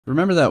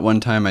Remember that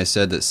one time I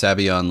said that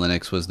Sabian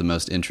Linux was the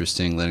most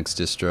interesting Linux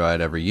distro I'd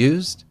ever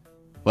used?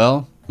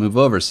 Well, move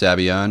over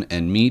Sabian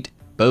and meet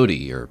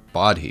Bodhi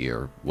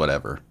or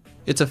whatever.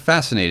 It's a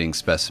fascinating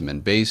specimen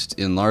based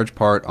in large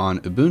part on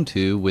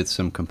Ubuntu with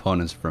some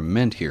components from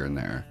Mint here and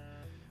there.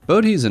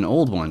 Bodhi's an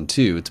old one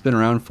too. It's been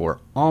around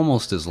for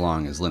almost as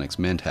long as Linux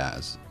Mint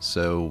has.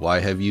 So why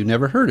have you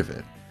never heard of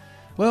it?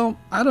 Well,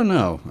 I don't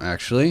know,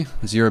 actually.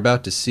 As you're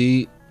about to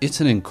see, it's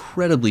an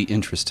incredibly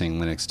interesting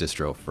Linux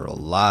distro for a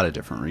lot of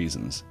different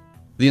reasons.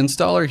 The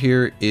installer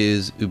here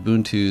is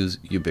Ubuntu's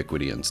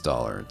Ubiquity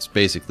installer. It's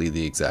basically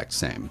the exact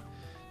same.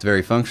 It's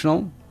very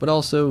functional, but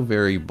also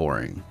very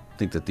boring. I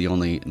think that the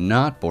only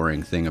not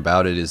boring thing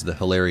about it is the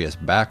hilarious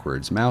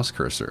backwards mouse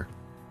cursor.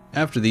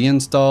 After the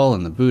install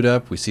and the boot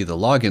up, we see the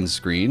login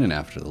screen, and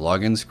after the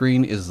login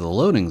screen is the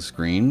loading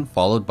screen,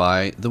 followed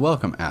by the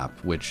welcome app,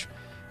 which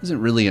isn't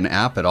really an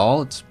app at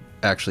all. It's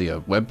actually a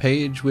web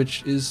page,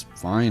 which is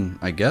fine,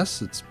 I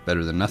guess. It's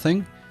better than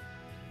nothing.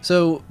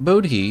 So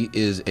Bodhi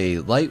is a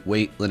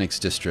lightweight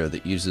Linux distro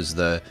that uses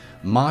the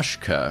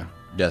Moksha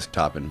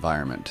desktop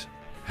environment.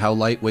 How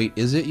lightweight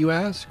is it, you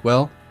ask?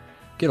 Well,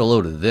 get a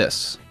load of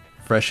this.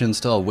 Fresh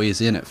install weighs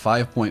in at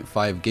 5.5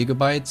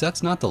 gigabytes.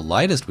 That's not the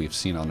lightest we've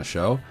seen on the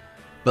show.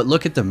 But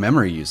look at the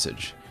memory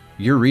usage.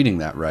 You're reading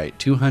that right,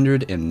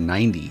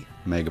 290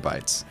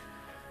 megabytes.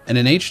 And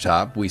in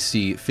HTOP, we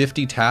see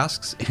 50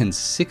 tasks and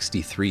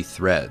 63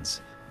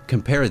 threads.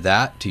 Compare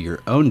that to your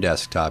own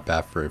desktop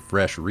after a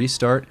fresh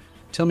restart.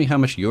 Tell me how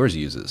much yours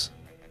uses.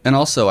 And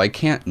also, I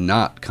can't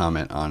not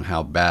comment on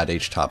how bad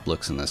HTOP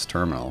looks in this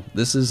terminal.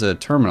 This is a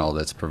terminal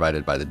that's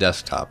provided by the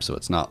desktop, so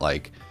it's not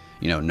like,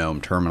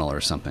 GNOME terminal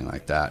or something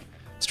like that.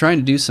 It's trying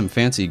to do some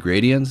fancy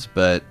gradients,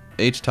 but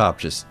HTOP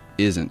just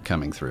isn't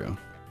coming through.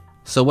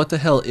 So what the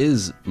hell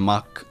is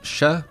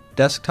Moksha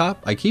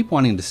Desktop? I keep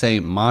wanting to say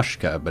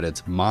Moshka, but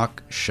it's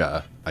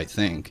Moksha, I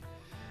think.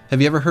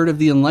 Have you ever heard of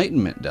the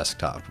Enlightenment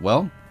Desktop?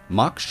 Well,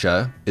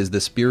 Moksha is the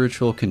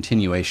spiritual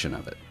continuation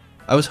of it.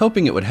 I was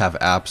hoping it would have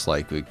apps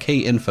like the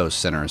K-Info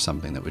Center or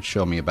something that would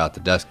show me about the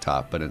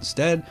desktop, but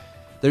instead,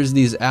 there's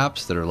these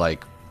apps that are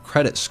like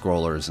credit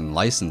scrollers and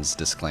license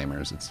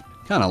disclaimers. It's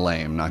kind of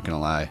lame, not gonna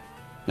lie.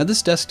 Now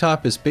this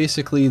desktop is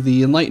basically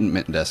the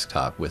Enlightenment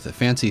Desktop with a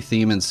fancy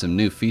theme and some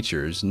new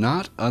features,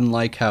 not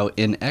unlike how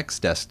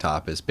NX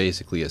Desktop is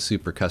basically a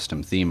super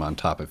custom theme on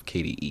top of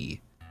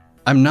KDE.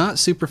 I'm not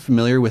super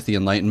familiar with the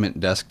Enlightenment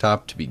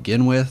Desktop to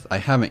begin with. I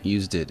haven't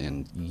used it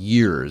in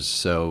years,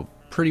 so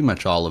pretty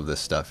much all of this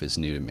stuff is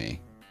new to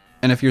me.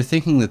 And if you're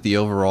thinking that the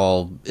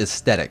overall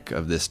aesthetic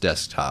of this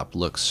desktop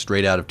looks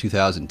straight out of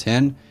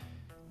 2010,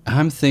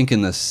 I'm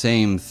thinking the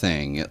same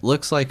thing. It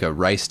looks like a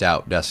riced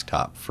out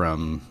desktop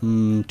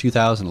from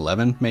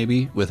 2011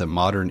 maybe, with a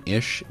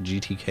modern-ish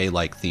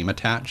GTK-like theme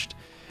attached.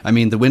 I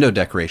mean, the window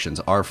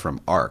decorations are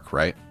from Arc,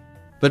 right?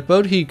 But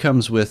Bodhi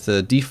comes with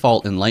a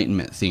default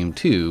Enlightenment theme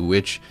too,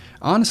 which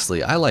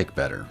honestly I like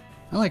better.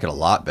 I like it a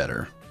lot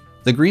better.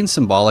 The green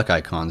symbolic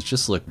icons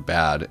just look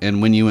bad,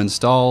 and when you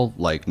install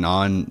like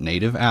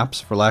non-native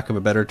apps, for lack of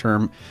a better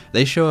term,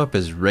 they show up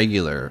as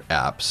regular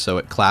apps, so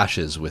it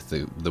clashes with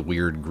the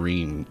weird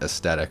green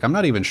aesthetic. I'm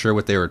not even sure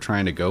what they were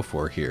trying to go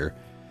for here.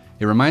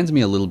 It reminds me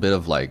a little bit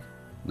of like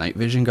night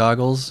vision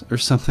goggles or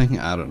something,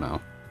 I don't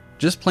know.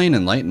 Just plain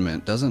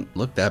Enlightenment doesn't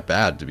look that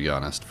bad, to be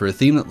honest. For a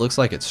theme that looks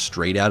like it's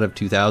straight out of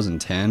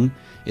 2010,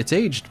 it's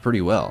aged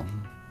pretty well.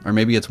 Or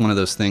maybe it's one of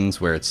those things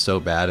where it's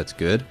so bad it's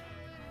good.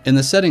 In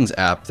the Settings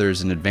app,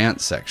 there's an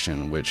Advanced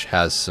section, which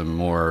has some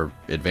more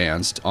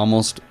advanced,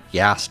 almost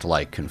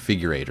YAST-like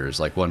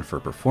configurators, like one for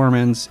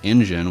performance,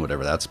 engine,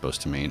 whatever that's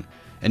supposed to mean,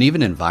 and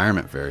even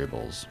environment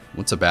variables.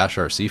 What's a bash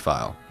RC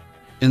file?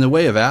 In the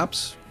way of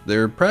apps,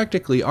 there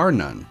practically are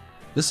none.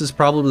 This is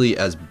probably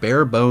as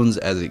bare bones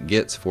as it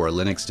gets for a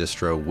Linux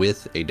distro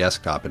with a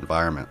desktop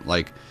environment.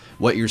 Like,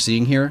 what you're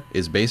seeing here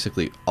is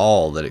basically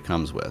all that it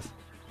comes with.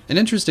 An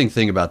interesting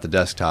thing about the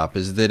desktop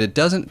is that it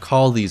doesn't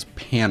call these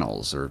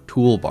panels or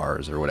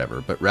toolbars or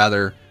whatever, but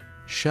rather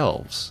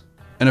shelves.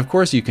 And of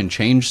course you can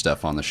change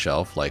stuff on the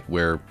shelf, like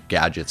where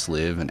gadgets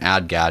live, and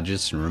add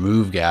gadgets and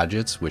remove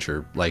gadgets, which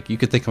are like, you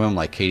could think of them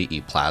like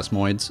KDE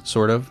plasmoids,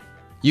 sort of.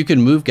 You can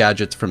move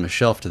gadgets from the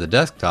shelf to the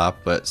desktop,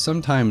 but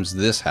sometimes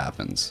this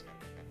happens.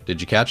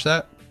 Did you catch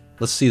that?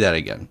 Let's see that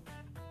again.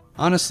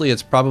 Honestly,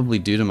 it's probably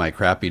due to my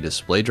crappy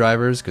display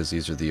drivers, because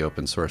these are the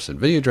open source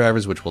NVIDIA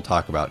drivers, which we'll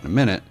talk about in a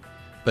minute.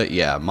 But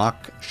yeah,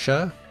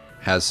 Moksha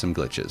has some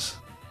glitches.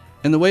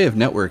 In the way of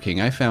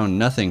networking, I found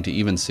nothing to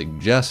even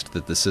suggest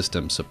that the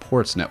system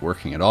supports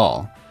networking at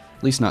all,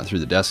 at least not through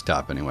the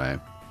desktop anyway.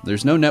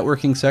 There's no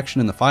networking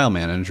section in the file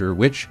manager,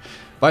 which,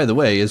 by the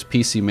way, is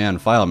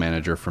PCMan File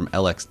Manager from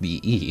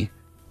LXDE.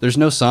 There's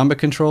no Samba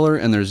controller,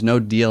 and there's no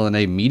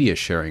DLNA media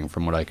sharing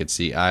from what I could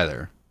see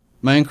either.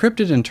 My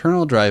encrypted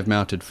internal drive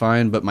mounted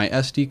fine, but my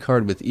SD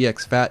card with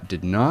exFAT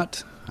did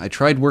not. I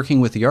tried working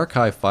with the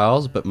archive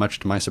files, but much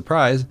to my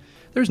surprise,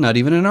 there's not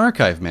even an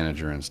archive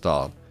manager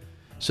installed.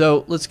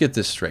 So let's get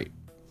this straight.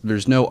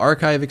 There's no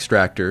archive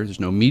extractor,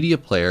 there's no media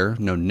player,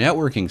 no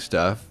networking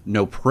stuff,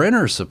 no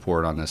printer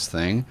support on this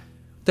thing.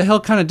 What the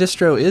hell kind of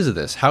distro is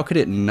this? How could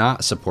it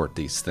not support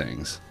these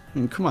things? I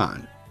mean, come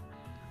on.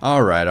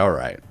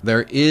 Alright.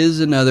 There is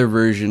another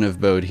version of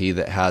Bodhi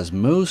that has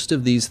most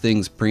of these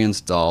things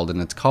pre-installed,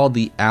 and it's called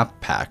the App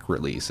Pack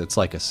release. It's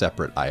like a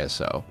separate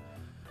ISO.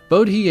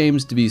 Bodhi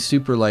aims to be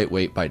super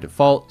lightweight by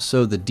default,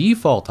 so the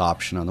default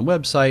option on the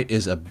website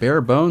is a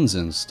bare bones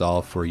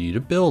install for you to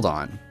build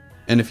on.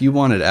 And if you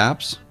wanted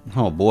apps,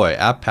 oh boy,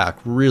 App Pack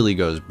really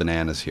goes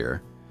bananas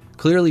here.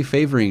 Clearly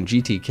favoring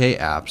GTK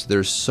apps,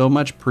 there's so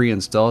much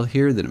pre-installed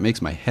here that it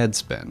makes my head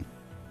spin.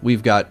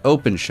 We've got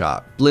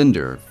OpenShop,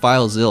 Blender,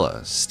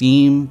 FileZilla,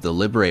 Steam, the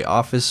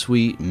LibreOffice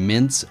Suite,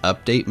 Mint's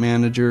Update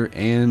Manager,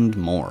 and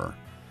more.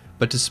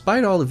 But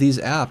despite all of these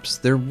apps,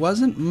 there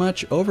wasn't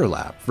much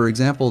overlap. For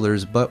example,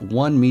 there's but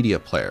one media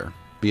player,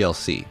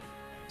 VLC.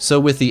 So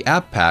with the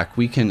App Pack,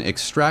 we can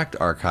extract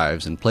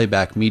archives and play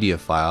back media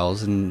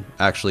files, and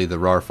actually the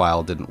RAR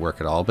file didn't work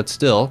at all, but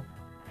still,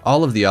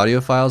 all of the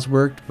audio files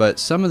worked, but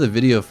some of the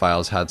video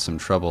files had some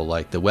trouble,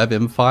 like the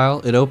WebM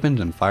file it opened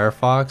in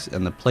Firefox,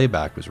 and the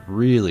playback was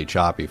really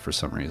choppy for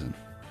some reason.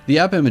 The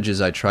app images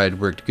I tried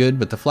worked good,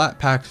 but the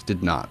Flatpak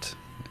did not.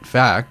 In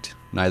fact,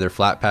 neither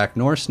Flatpak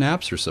nor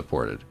Snaps are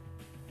supported.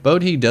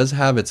 Bodhi does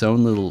have its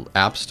own little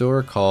app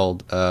store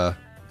called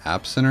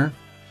App Center,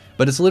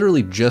 but it's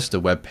literally just a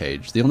web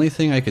page. The only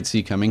thing I could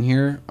see coming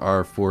here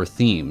are for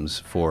themes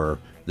for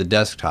the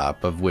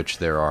desktop, of which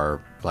there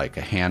are like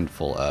a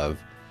handful of.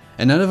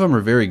 And none of them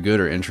are very good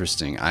or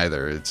interesting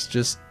either. It's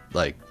just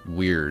like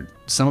weird.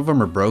 Some of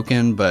them are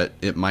broken, but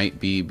it might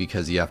be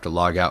because you have to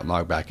log out and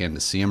log back in to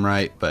see them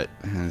right, but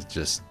it's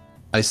just,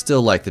 I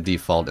still like the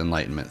default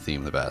Enlightenment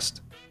theme the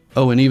best.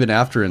 Oh, and even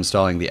after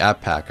installing the App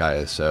Pack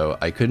ISO,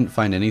 I couldn't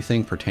find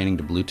anything pertaining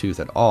to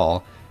Bluetooth at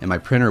all, and my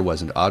printer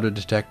wasn't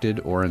auto-detected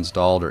or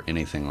installed or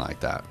anything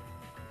like that.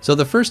 So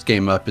the first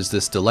game up is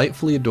this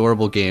delightfully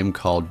adorable game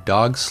called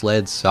Dog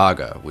Sled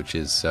Saga, which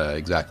is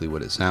exactly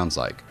what it sounds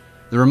like.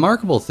 The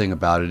remarkable thing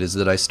about it is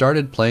that I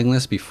started playing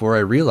this before I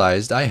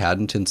realized I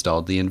hadn't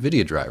installed the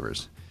NVIDIA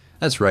drivers.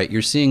 That's right,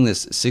 you're seeing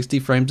this 60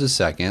 frames a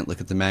second,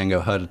 look at the Mango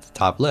HUD at the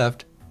top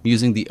left,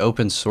 using the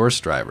open source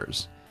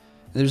drivers.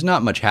 There's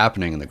not much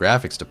happening in the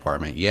graphics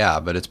department, yeah,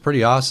 but it's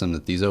pretty awesome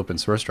that these open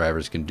source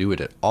drivers can do it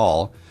at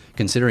all,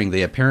 considering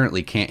they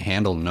apparently can't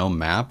handle GNOME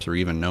maps or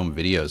even GNOME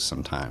videos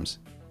sometimes.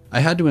 I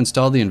had to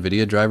install the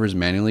NVIDIA drivers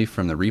manually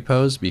from the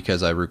repos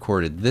because I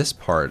recorded this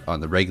part on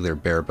the regular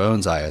bare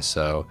bones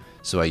ISO,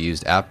 so I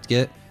used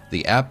apt-get.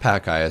 The App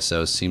Pack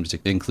ISO seems to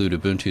include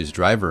Ubuntu's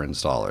driver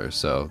installer,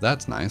 so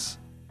that's nice.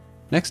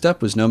 Next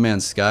up was No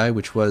Man's Sky,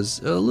 which was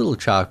a little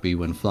choppy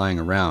when flying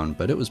around,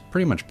 but it was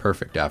pretty much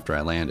perfect after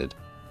I landed.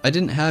 I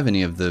didn't have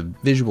any of the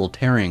visual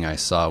tearing I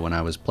saw when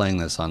I was playing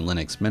this on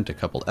Linux Mint a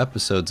couple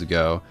episodes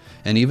ago,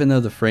 and even though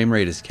the frame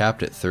rate is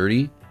capped at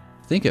 30,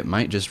 I think it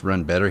might just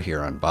run better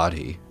here on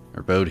Bodhi,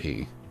 or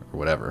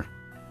whatever.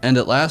 And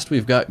at last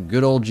we've got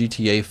good old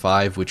GTA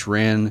 5, which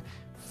ran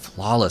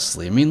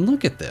flawlessly. I mean,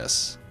 look at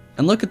this.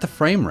 And look at the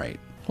frame rate.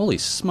 Holy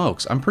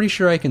smokes, I'm pretty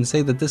sure I can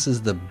say that this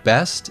is the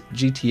best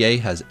GTA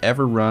has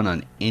ever run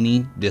on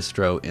any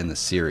distro in the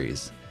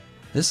series.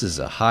 This is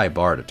a high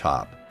bar to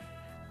top.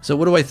 So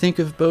what do I think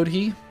of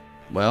Bodhi?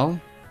 Well,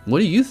 what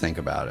do you think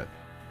about it?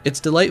 It's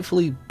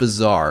delightfully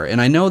bizarre, and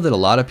I know that a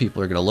lot of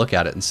people are going to look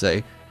at it and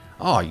say,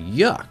 "Oh,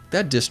 yuck,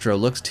 that distro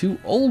looks too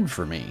old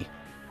for me."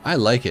 I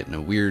like it in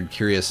a weird,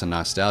 curious, and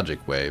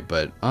nostalgic way,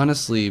 but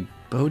honestly,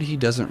 Bodhi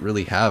doesn't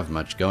really have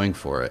much going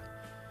for it.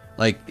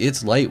 Like,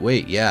 it's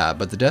lightweight, yeah,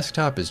 but the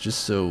desktop is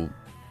just so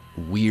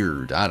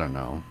weird, I don't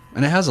know.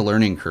 And it has a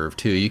learning curve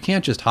too. You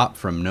can't just hop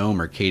from GNOME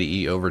or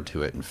KDE over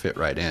to it and fit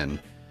right in.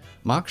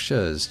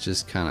 Moksha is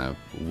just kind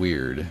of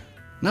weird.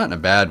 Not in a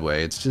bad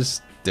way, it's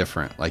just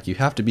different. Like, you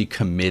have to be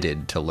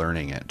committed to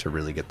learning it to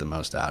really get the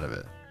most out of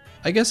it.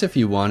 I guess if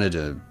you wanted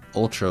a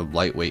ultra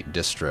lightweight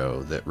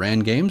distro that ran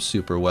games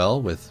super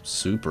well with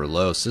super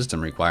low system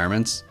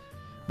requirements,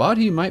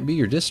 Bodhi might be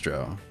your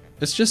distro.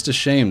 It's just a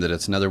shame that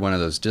it's another one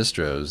of those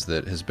distros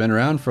that has been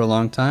around for a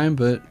long time,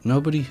 but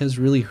nobody has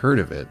really heard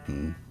of it,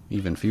 and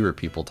even fewer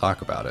people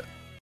talk about it.